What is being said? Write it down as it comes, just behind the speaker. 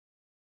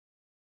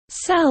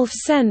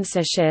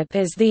Self-censorship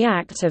is the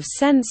act of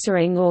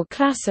censoring or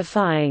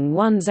classifying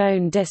one's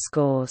own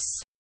discourse.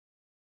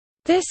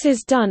 This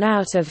is done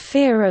out of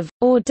fear of,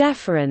 or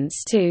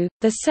deference to,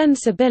 the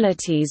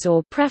sensibilities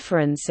or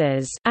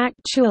preferences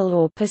actual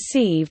or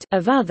perceived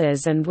of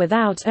others and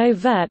without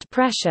overt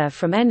pressure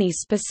from any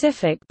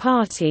specific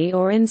party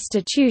or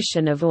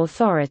institution of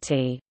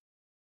authority.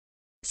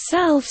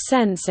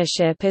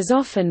 Self-censorship is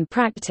often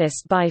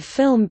practiced by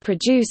film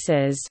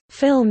producers,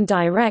 film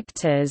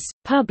directors,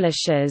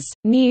 publishers,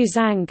 news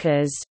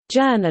anchors,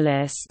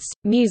 journalists,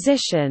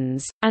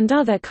 musicians, and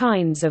other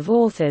kinds of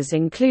authors,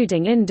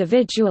 including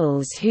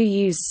individuals who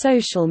use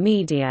social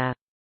media.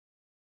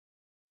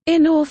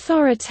 In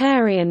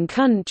authoritarian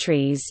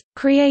countries,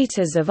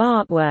 creators of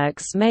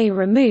artworks may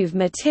remove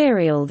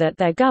material that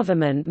their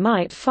government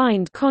might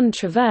find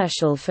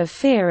controversial for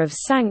fear of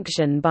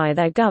sanction by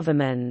their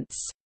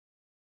governments.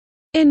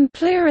 In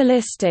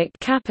pluralistic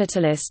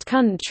capitalist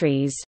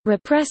countries,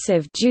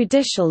 repressive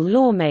judicial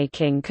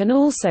lawmaking can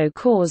also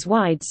cause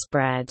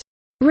widespread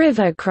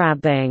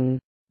rivercrabbing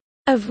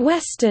of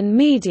Western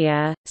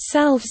media.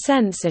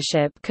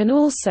 Self-censorship can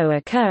also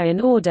occur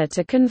in order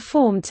to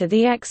conform to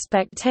the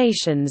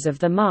expectations of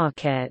the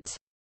market.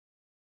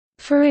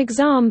 For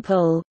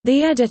example,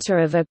 the editor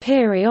of a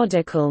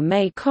periodical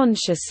may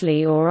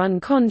consciously or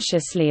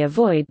unconsciously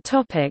avoid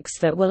topics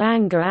that will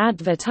anger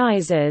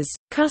advertisers,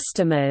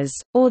 customers,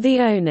 or the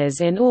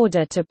owners in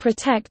order to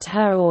protect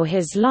her or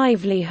his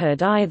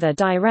livelihood either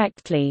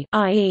directly,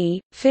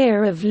 i.e.,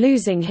 fear of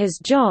losing his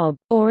job,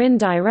 or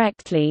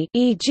indirectly,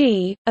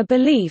 e.g., a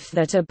belief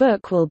that a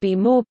book will be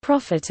more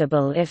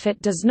profitable if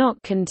it does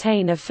not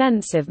contain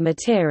offensive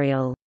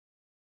material.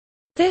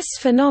 This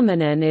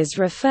phenomenon is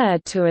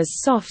referred to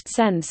as soft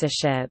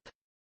censorship.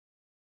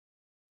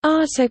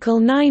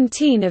 Article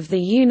 19 of the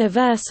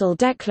Universal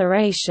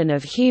Declaration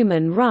of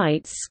Human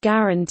Rights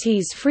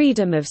guarantees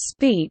freedom of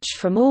speech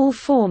from all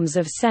forms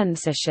of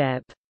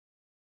censorship.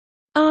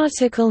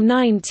 Article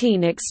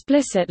 19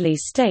 explicitly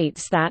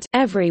states that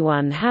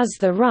everyone has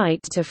the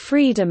right to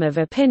freedom of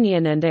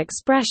opinion and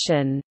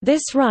expression.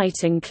 This right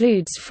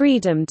includes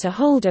freedom to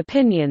hold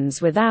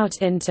opinions without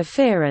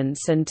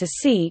interference and to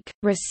seek,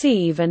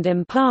 receive and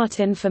impart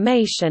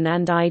information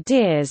and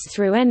ideas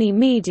through any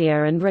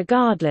media and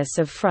regardless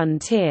of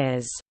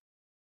frontiers.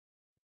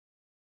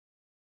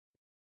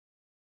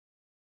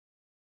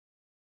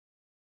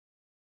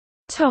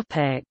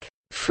 Topic: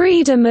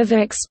 Freedom of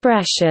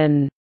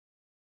expression.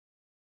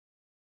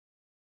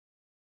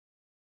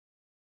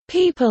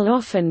 People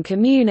often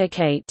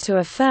communicate to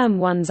affirm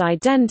one's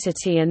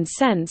identity and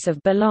sense of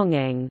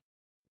belonging.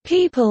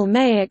 People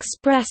may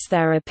express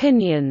their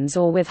opinions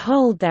or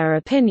withhold their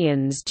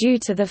opinions due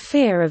to the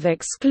fear of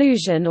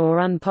exclusion or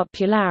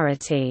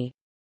unpopularity.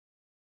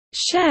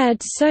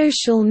 Shared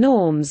social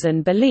norms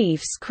and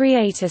beliefs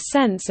create a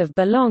sense of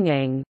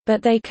belonging,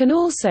 but they can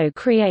also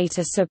create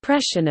a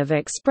suppression of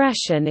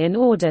expression in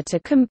order to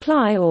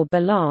comply or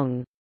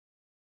belong.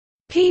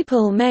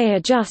 People may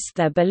adjust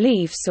their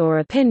beliefs or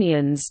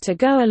opinions to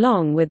go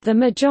along with the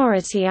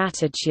majority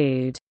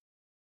attitude.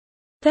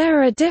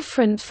 There are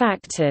different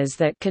factors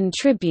that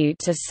contribute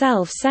to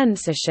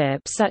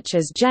self-censorship such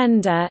as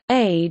gender,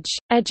 age,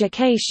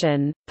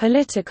 education,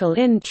 political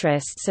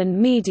interests and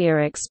media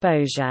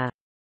exposure.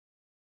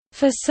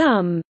 For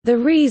some, the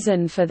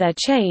reason for their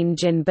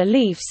change in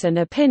beliefs and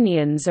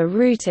opinions are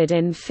rooted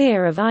in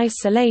fear of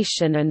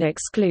isolation and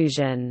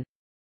exclusion.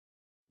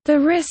 The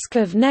risk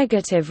of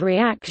negative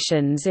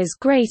reactions is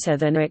greater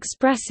than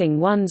expressing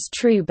one's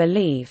true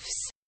beliefs.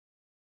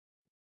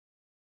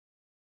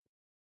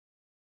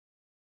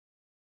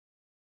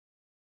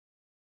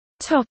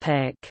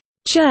 Topic: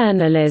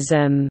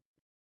 Journalism.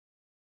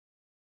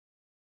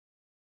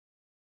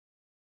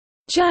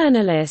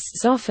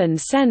 Journalists often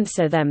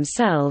censor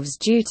themselves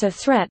due to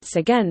threats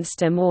against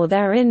them or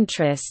their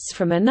interests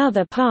from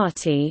another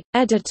party,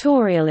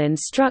 editorial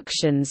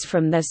instructions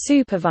from their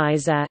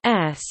supervisor,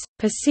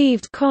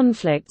 perceived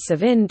conflicts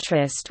of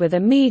interest with a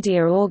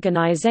media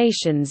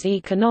organization's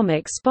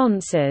economic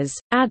sponsors,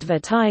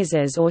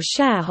 advertisers or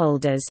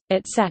shareholders,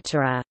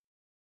 etc.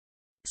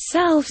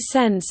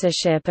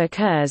 Self-censorship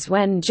occurs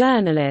when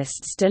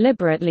journalists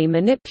deliberately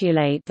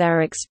manipulate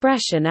their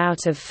expression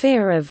out of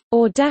fear of,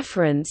 or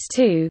deference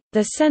to,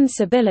 the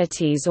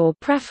sensibilities or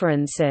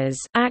preferences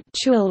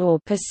actual or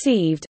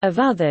perceived of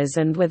others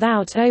and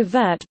without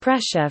overt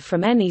pressure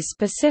from any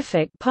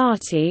specific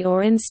party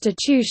or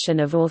institution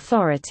of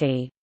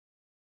authority.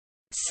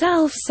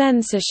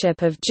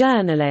 Self-censorship of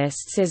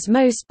journalists is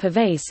most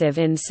pervasive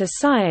in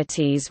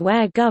societies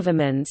where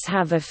governments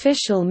have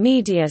official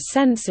media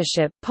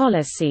censorship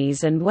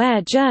policies and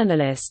where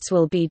journalists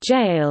will be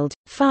jailed,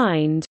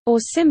 fined, or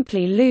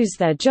simply lose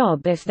their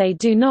job if they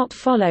do not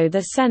follow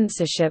the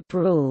censorship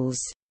rules.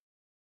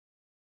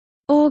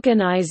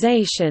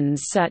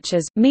 Organizations such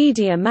as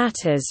Media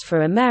Matters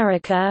for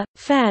America,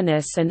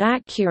 Fairness and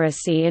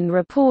Accuracy in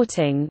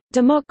Reporting,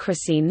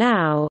 Democracy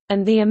Now!,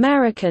 and the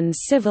American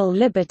Civil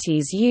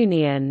Liberties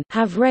Union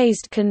have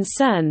raised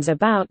concerns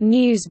about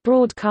news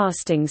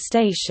broadcasting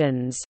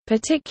stations,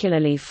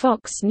 particularly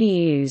Fox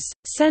News,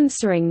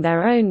 censoring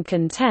their own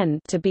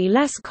content to be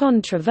less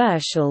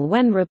controversial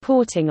when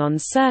reporting on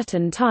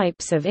certain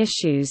types of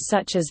issues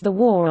such as the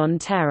War on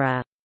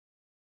Terror.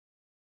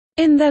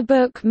 In their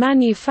book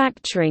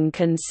Manufacturing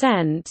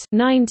Consent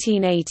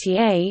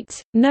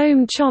 1988,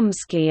 Noam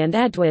Chomsky and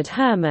Edward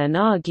Herman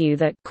argue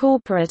that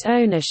corporate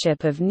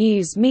ownership of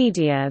news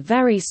media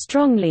very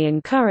strongly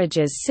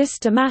encourages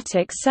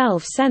systematic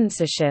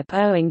self-censorship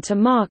owing to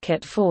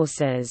market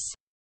forces.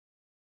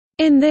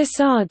 In this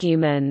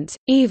argument,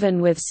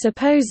 even with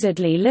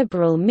supposedly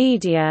liberal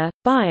media,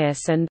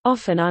 bias and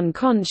often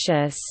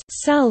unconscious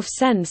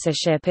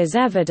self-censorship is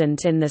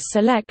evident in the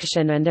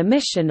selection and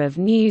omission of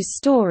news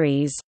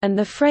stories, and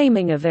the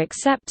framing of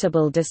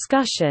acceptable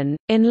discussion,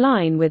 in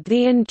line with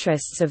the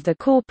interests of the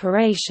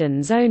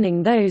corporations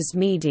owning those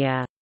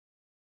media.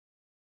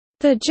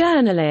 The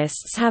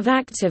journalists have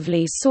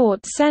actively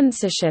sought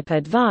censorship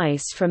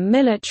advice from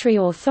military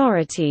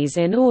authorities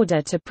in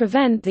order to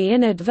prevent the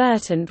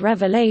inadvertent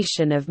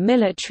revelation of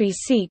military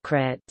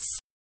secrets.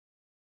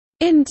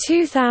 In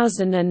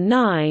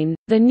 2009,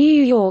 The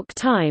New York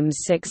Times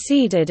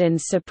succeeded in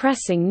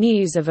suppressing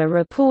news of a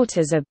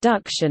reporter's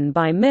abduction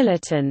by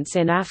militants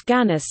in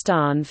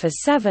Afghanistan for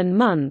 7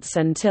 months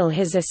until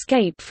his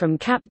escape from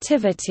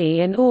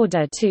captivity in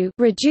order to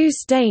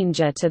reduce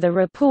danger to the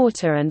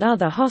reporter and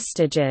other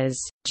hostages.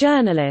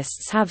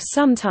 Journalists have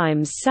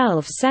sometimes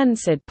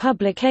self-censored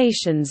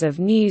publications of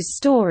news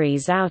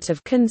stories out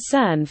of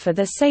concern for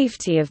the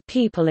safety of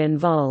people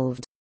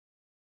involved.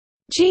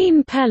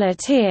 Jean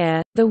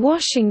Pelletier, the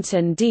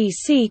Washington,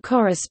 D.C.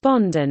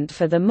 correspondent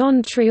for the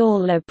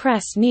Montreal La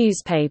Presse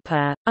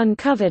newspaper,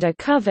 uncovered a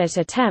covert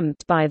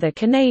attempt by the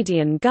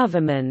Canadian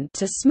government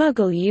to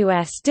smuggle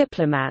U.S.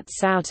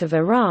 diplomats out of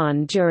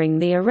Iran during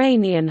the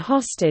Iranian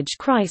hostage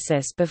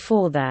crisis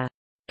before the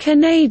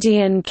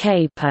Canadian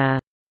caper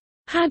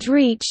had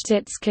reached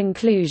its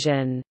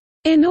conclusion.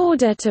 In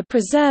order to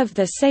preserve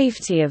the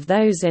safety of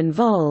those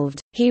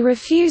involved, he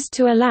refused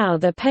to allow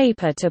the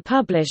paper to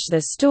publish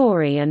the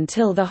story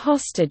until the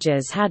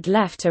hostages had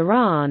left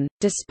Iran.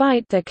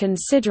 Despite the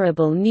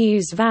considerable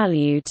news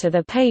value to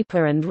the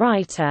paper and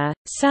writer,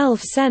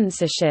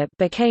 self-censorship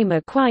became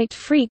a quite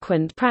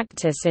frequent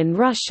practice in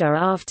Russia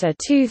after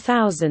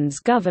 2000's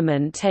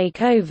government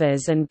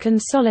takeovers and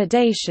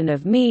consolidation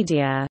of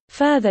media,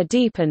 further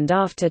deepened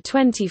after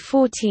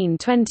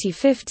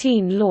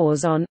 2014-2015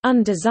 laws on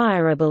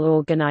undesirable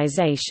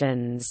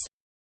organizations.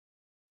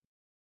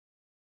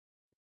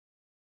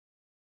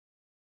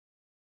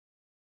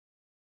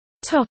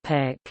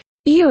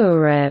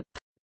 Europe.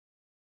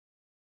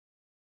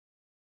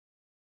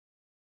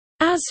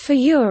 As for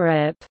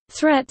Europe,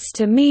 threats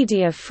to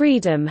media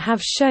freedom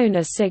have shown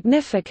a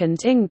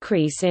significant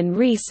increase in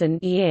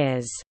recent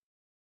years.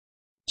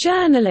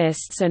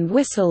 Journalists and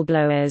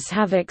whistleblowers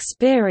have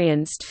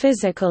experienced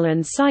physical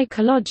and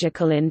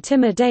psychological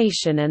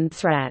intimidation and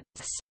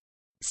threats.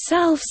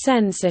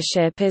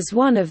 Self-censorship is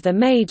one of the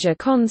major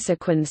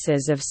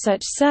consequences of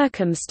such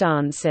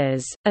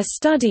circumstances. A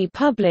study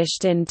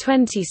published in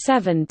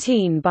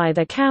 2017 by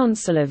the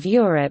Council of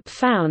Europe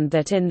found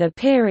that in the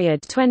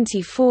period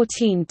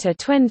 2014 to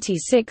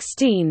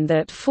 2016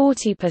 that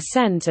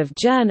 40% of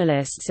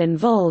journalists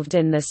involved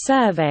in the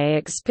survey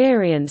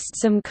experienced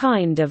some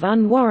kind of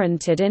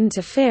unwarranted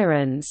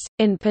interference,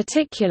 in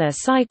particular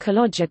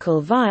psychological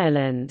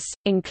violence,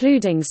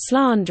 including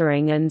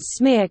slandering and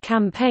smear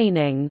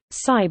campaigning,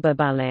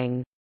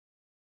 cyberbullying.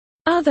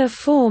 Other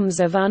forms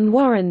of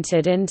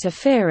unwarranted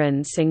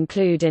interference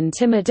include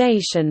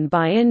intimidation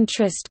by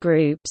interest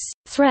groups,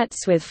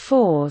 threats with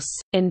force,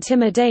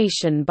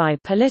 intimidation by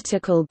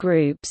political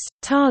groups,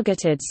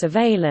 targeted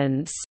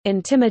surveillance,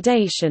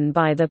 intimidation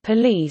by the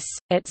police,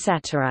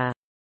 etc.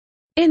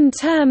 In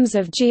terms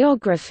of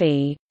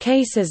geography,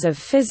 cases of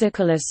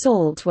physical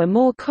assault were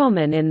more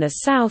common in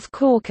the South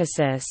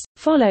Caucasus,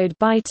 followed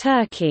by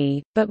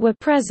Turkey, but were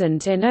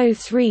present in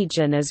Oath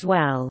region as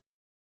well.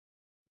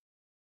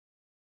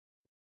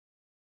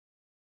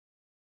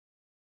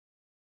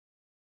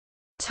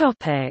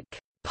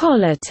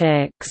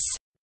 Politics.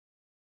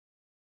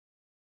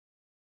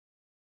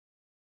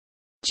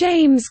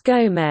 James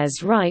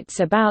Gomez writes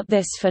about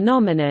this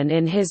phenomenon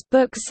in his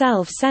book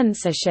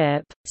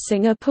Self-censorship,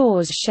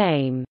 Singapore's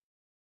Shame.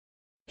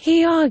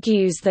 He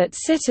argues that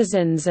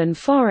citizens and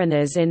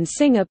foreigners in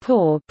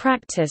Singapore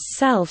practice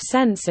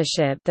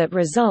self-censorship that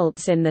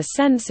results in the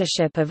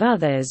censorship of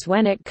others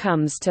when it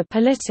comes to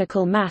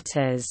political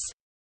matters.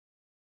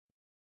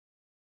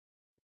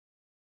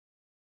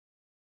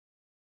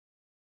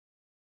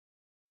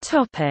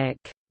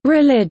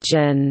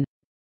 Religion.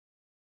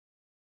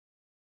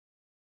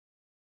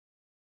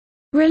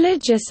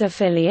 Religious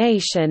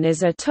affiliation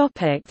is a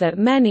topic that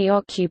many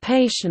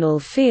occupational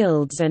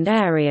fields and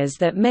areas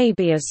that may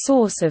be a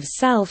source of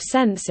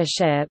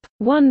self-censorship.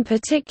 One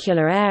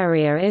particular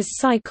area is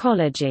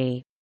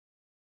psychology.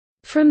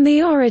 From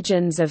the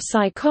origins of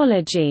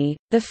psychology,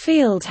 the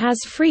field has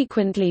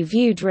frequently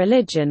viewed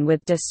religion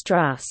with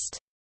distrust.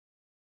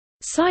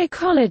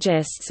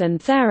 Psychologists and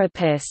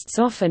therapists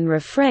often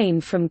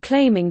refrain from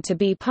claiming to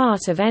be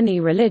part of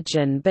any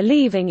religion,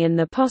 believing in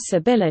the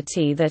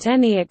possibility that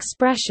any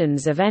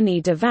expressions of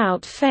any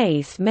devout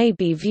faith may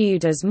be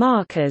viewed as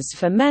markers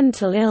for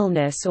mental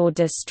illness or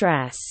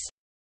distress.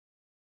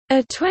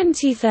 A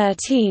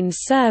 2013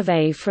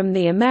 survey from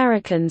the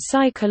American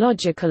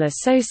Psychological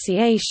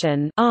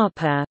Association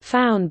 (APA)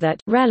 found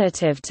that,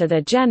 relative to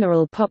the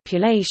general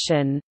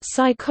population,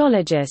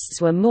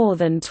 psychologists were more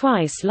than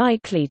twice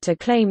likely to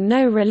claim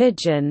no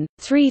religion,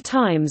 3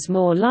 times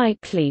more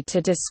likely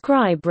to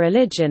describe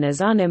religion as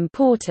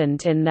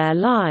unimportant in their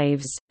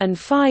lives, and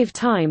 5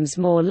 times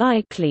more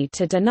likely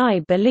to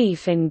deny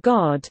belief in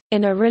God.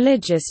 In a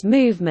religious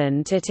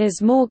movement, it is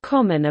more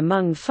common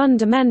among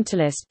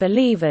fundamentalist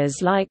believers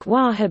like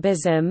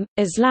Wahhabism,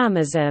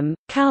 Islamism,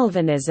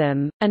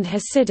 Calvinism, and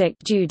Hasidic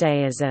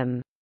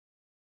Judaism.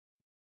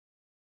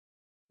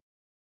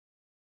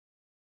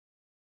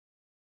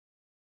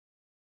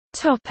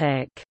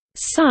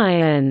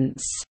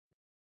 Science.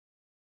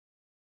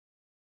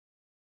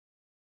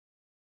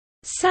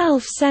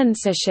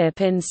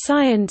 Self-censorship in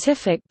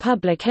scientific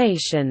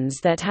publications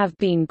that have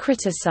been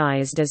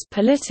criticized as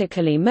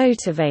politically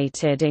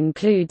motivated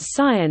include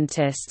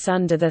scientists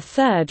under the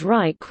Third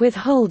Reich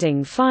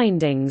withholding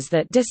findings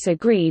that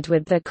disagreed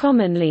with the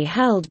commonly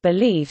held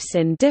beliefs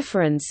in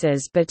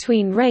differences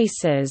between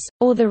races,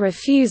 or the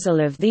refusal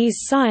of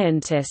these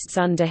scientists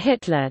under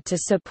Hitler to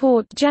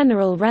support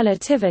general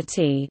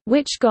relativity,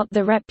 which got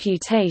the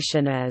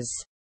reputation as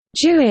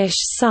Jewish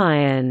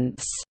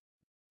science.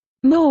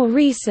 More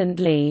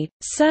recently,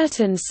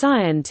 certain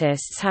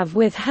scientists have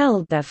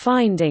withheld their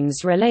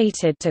findings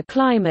related to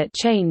climate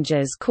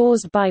changes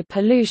caused by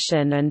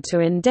pollution and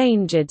to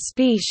endangered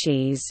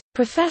species.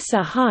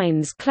 Professor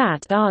Heinz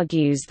Klatt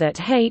argues that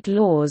hate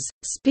laws,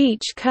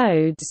 speech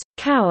codes,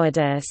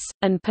 cowardice,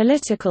 and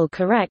political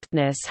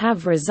correctness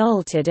have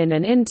resulted in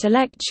an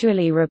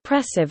intellectually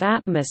repressive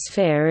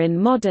atmosphere in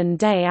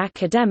modern-day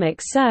academic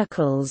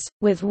circles,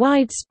 with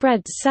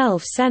widespread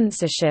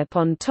self-censorship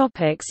on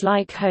topics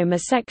like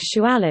homosexuality,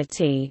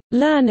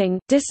 learning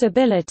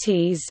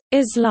disabilities,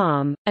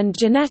 Islam, and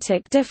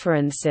genetic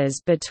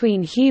differences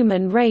between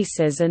human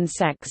races and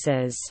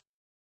sexes.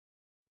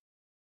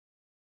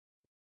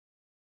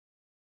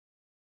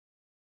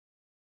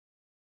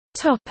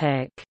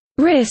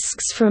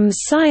 Risks from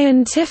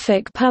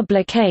scientific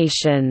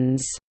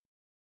publications.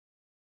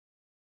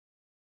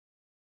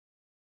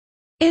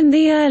 In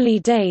the early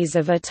days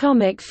of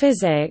atomic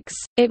physics,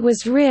 it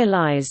was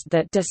realized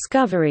that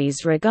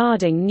discoveries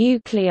regarding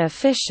nuclear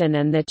fission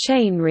and the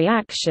chain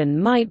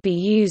reaction might be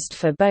used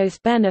for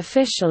both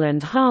beneficial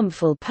and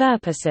harmful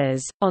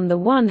purposes. On the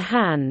one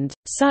hand,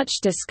 such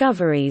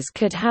discoveries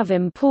could have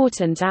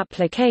important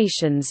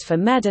applications for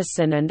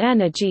medicine and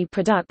energy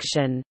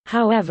production,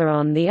 however,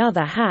 on the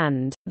other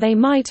hand, they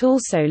might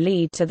also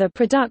lead to the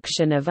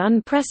production of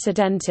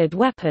unprecedented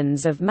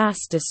weapons of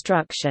mass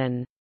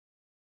destruction.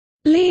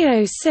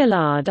 Leo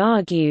Szilard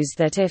argues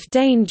that if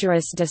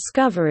dangerous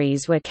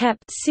discoveries were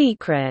kept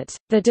secret,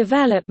 the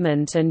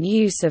development and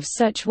use of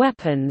such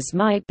weapons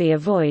might be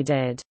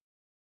avoided.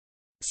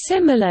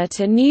 Similar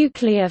to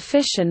nuclear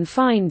fission,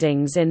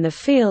 findings in the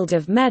field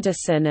of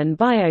medicine and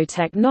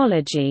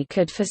biotechnology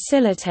could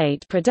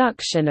facilitate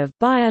production of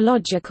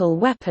biological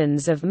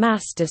weapons of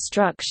mass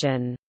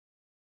destruction.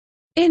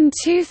 In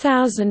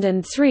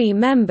 2003,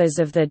 members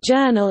of the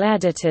Journal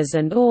Editors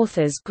and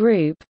Authors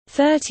Group,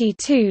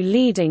 32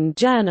 leading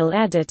journal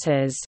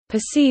editors,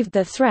 perceived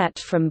the threat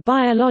from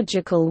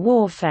biological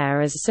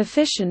warfare as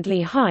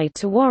sufficiently high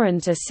to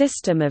warrant a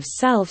system of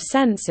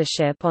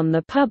self-censorship on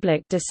the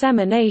public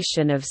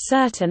dissemination of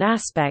certain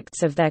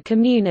aspects of their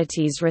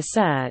community's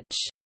research.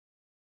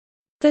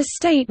 The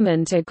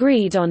statement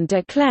agreed on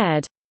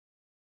declared,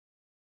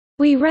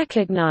 "We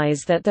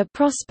recognize that the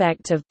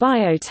prospect of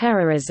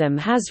bioterrorism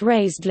has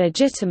raised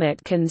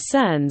legitimate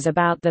concerns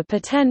about the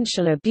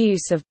potential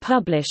abuse of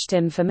published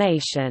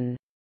information.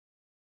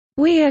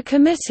 We are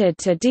committed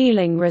to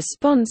dealing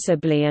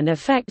responsibly and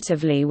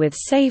effectively with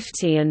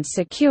safety and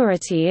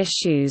security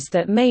issues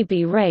that may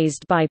be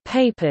raised by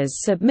papers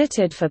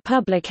submitted for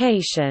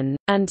publication,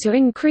 and to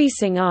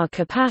increasing our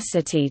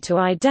capacity to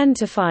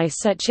identify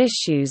such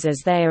issues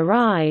as they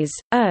arise.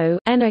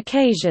 On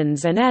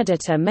occasions an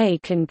editor may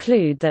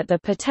conclude that the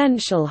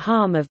potential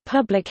harm of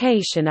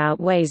publication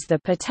outweighs the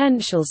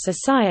potential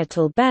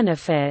societal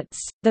benefits,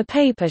 the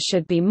paper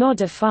should be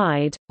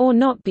modified, or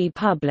not be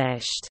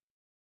published."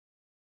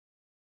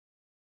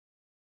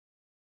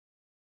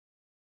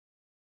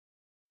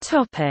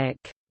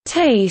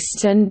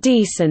 Taste and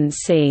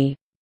decency.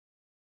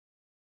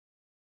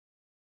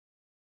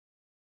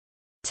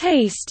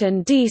 Taste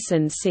and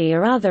decency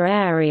are other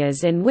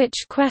areas in which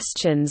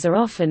questions are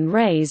often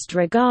raised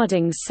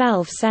regarding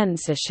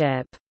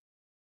self-censorship.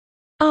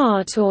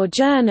 Art or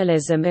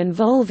journalism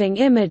involving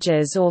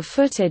images or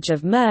footage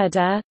of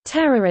murder,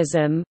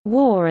 terrorism,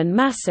 war and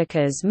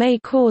massacres may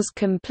cause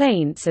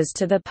complaints as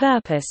to the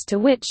purpose to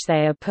which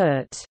they are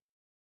put.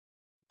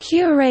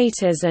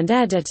 Curators and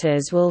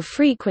editors will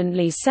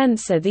frequently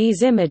censor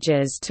these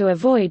images to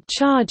avoid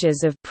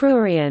charges of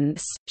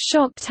prurience,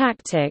 shock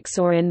tactics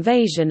or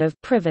invasion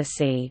of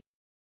privacy.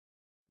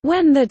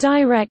 When the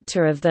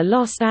director of the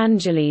Los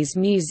Angeles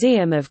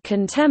Museum of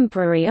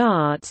Contemporary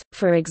Art,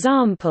 for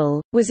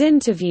example, was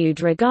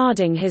interviewed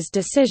regarding his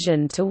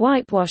decision to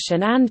whitewash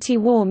an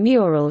anti-war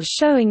mural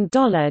showing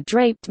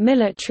dollar-draped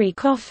military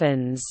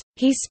coffins,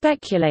 he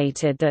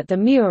speculated that the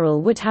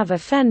mural would have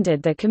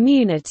offended the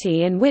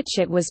community in which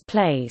it was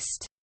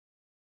placed.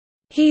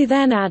 He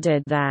then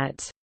added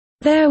that,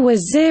 "There were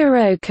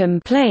 0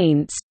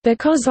 complaints,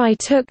 because I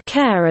took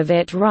care of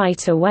it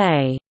right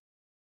away."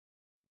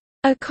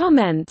 A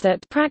comment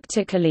that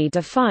practically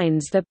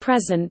defines the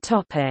present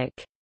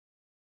topic.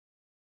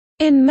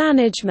 In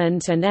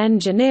management and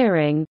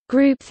engineering,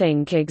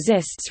 groupthink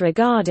exists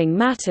regarding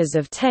matters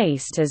of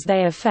taste as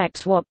they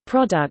affect what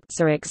products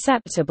are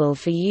acceptable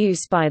for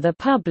use by the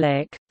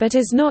public, but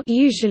is not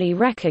usually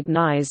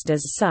recognized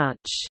as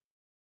such.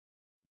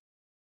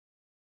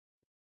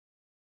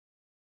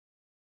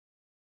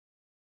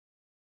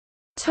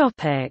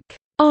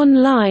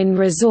 Online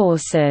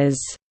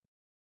resources.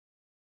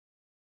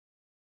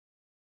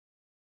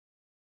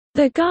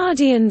 The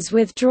Guardian's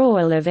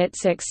withdrawal of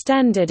its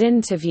extended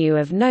interview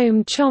of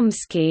Noam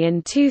Chomsky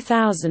in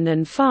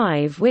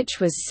 2005,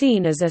 which was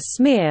seen as a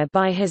smear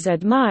by his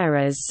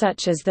admirers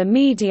such as the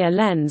Media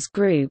Lens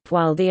Group,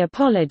 while the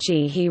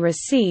apology he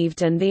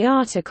received and the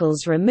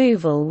article's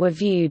removal were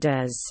viewed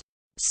as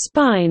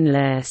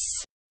spineless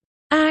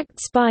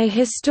acts by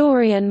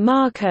historian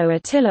Marco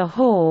Attila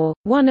Hore,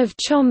 one of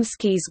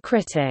Chomsky's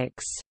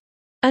critics.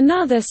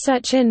 Another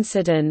such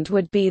incident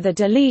would be the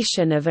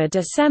deletion of a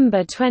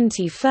December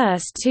 21,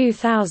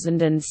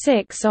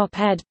 2006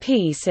 op-ed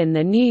piece in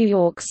the New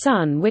York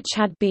Sun which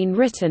had been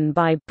written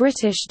by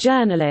British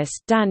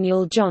journalist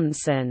Daniel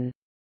Johnson.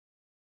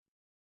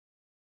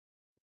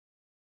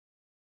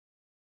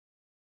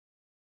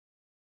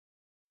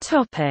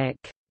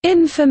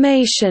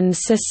 Information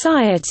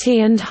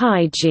society and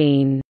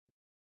hygiene.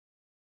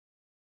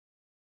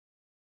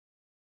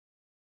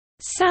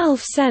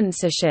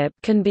 Self-censorship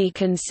can be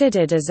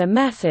considered as a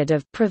method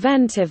of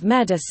preventive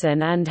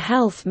medicine and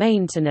health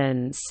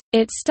maintenance.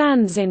 It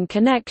stands in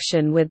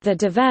connection with the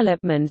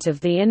development of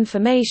the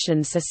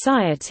information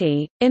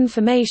society,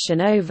 information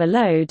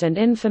overload and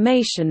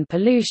information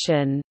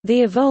pollution,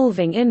 the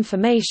evolving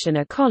information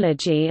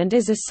ecology, and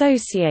is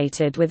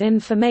associated with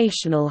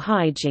informational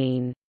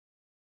hygiene.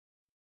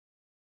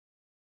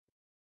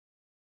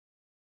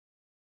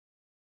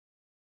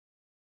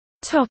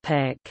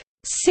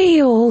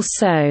 See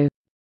also: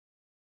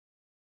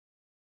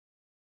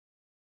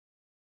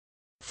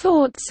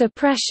 thought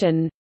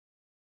suppression,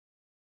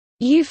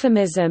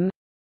 euphemism,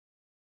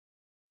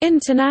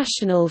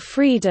 international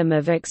freedom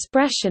of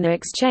expression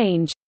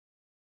exchange,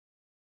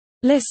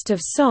 list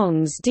of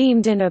songs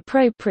deemed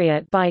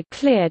inappropriate by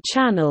Clear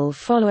Channel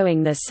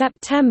following the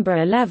September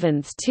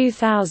 11,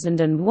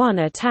 2001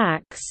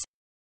 attacks,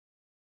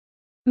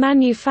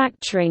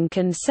 Manufacturing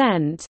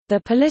Consent,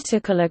 The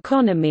Political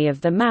Economy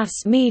of the Mass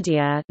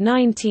Media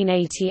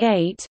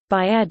 1988,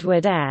 by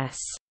Edward S.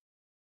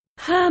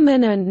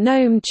 Herman and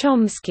Noam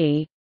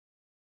Chomsky,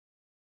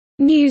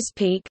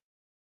 Newspeak,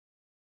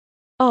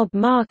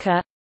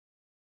 Ob-Marker,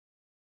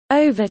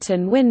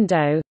 Overton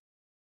Window,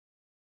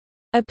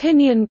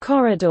 Opinion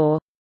Corridor,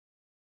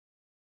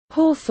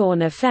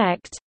 Hawthorne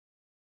Effect,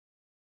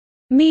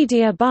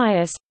 Media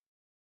Bias,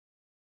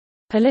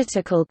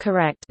 Political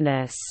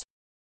Correctness.